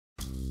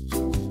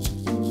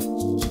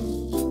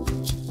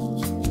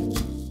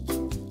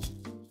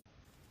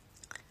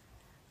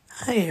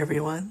Hi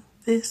everyone,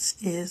 this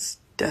is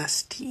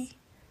Dusty.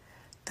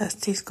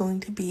 Dusty's going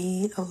to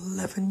be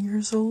 11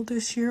 years old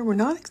this year. We're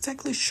not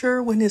exactly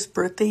sure when his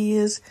birthday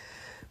is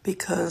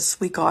because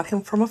we got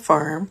him from a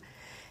farm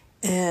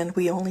and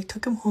we only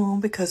took him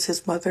home because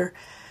his mother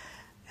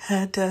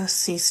had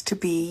ceased to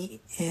be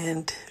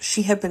and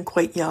she had been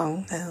quite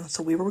young, and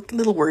so we were a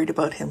little worried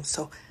about him.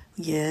 So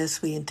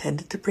yes, we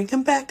intended to bring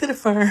him back to the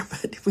farm,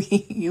 but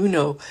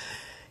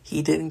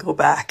he didn't go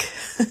back.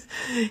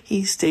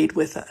 He stayed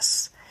with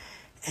us.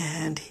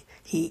 And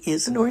he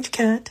is an orange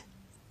cat,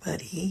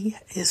 but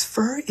his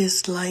fur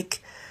is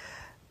like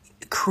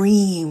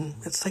cream.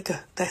 It's like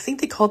I think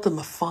they called them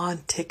a fawn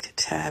tick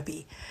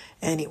tabby.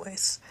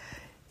 Anyways,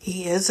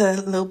 he is a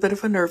little bit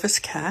of a nervous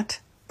cat,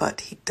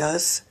 but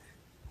he's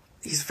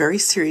very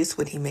serious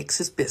when he makes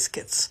his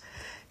biscuits.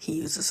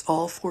 He uses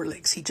all four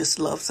legs. He just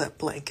loves that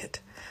blanket.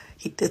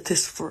 He did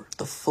this for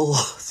the full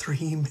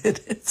 3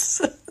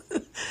 minutes.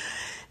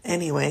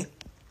 Anyway,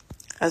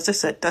 as I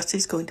said,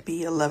 Dusty's going to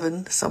be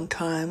 11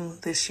 sometime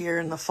this year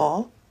in the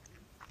fall.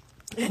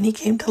 And he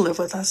came to live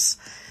with us.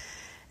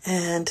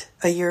 And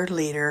a year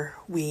later,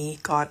 we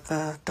got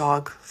a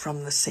dog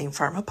from the same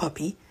farm, a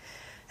puppy.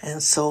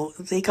 And so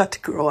they got to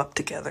grow up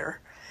together.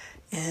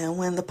 And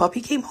when the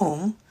puppy came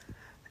home,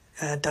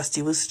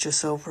 Dusty was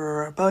just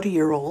over about a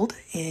year old.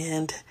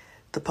 And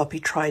the puppy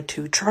tried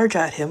to charge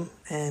at him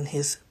and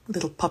his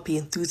little puppy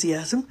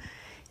enthusiasm.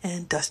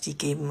 And Dusty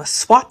gave him a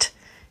swat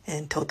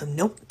and told him,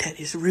 nope, that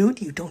is rude,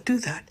 you don't do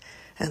that.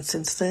 And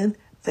since then,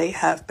 they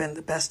have been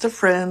the best of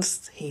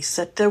friends. He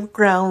set the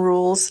ground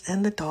rules,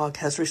 and the dog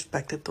has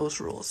respected those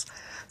rules.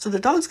 So the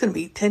dog's going to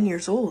be 10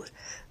 years old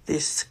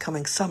this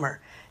coming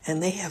summer,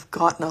 and they have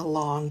gotten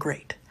along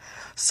great.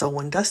 So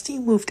when Dusty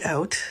moved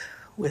out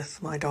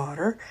with my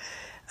daughter,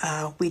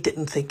 we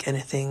didn't think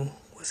anything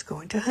was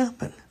going to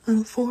happen.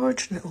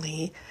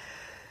 Unfortunately,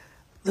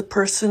 the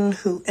person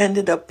who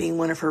ended up being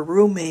one of her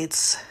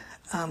roommates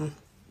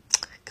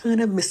kind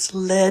of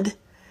misled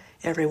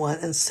everyone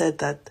and said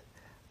that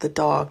the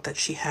dog that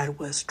she had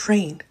was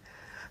trained.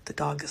 The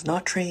dog is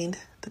not trained.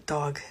 The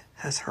dog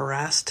has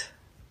harassed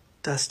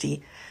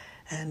Dusty,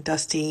 and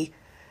Dusty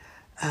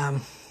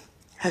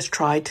has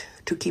tried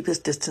to keep his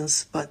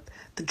distance, but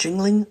the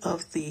jingling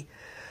of the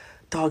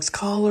dog's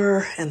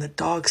collar and the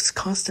dog's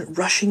constant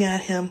rushing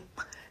at him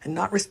and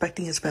not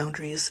respecting his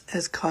boundaries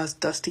has caused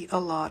Dusty a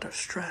lot of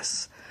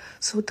stress.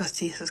 So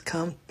Dusty has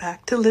come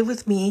back to live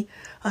with me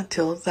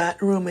until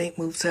that roommate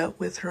moves out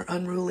with her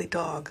unruly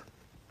dog.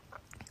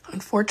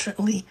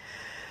 Unfortunately,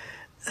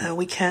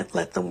 we can't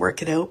let them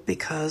work it out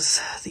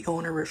because the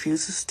owner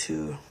refuses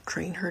to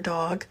train her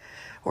dog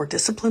or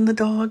discipline the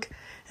dog.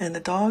 And the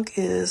dog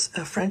is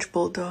a French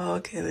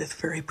bulldog with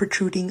very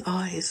protruding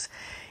eyes.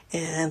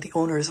 And the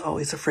owner is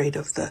always afraid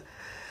of the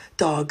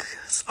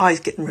dog's eyes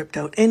getting ripped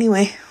out.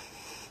 Anyway,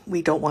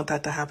 we don't want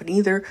that to happen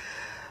either.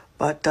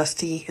 But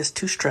Dusty is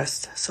too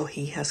stressed, so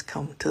he has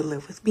come to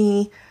live with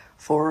me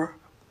for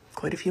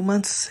quite a few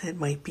months. It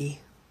might be,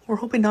 we're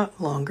hoping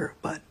not longer,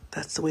 but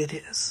that's the way it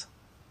is.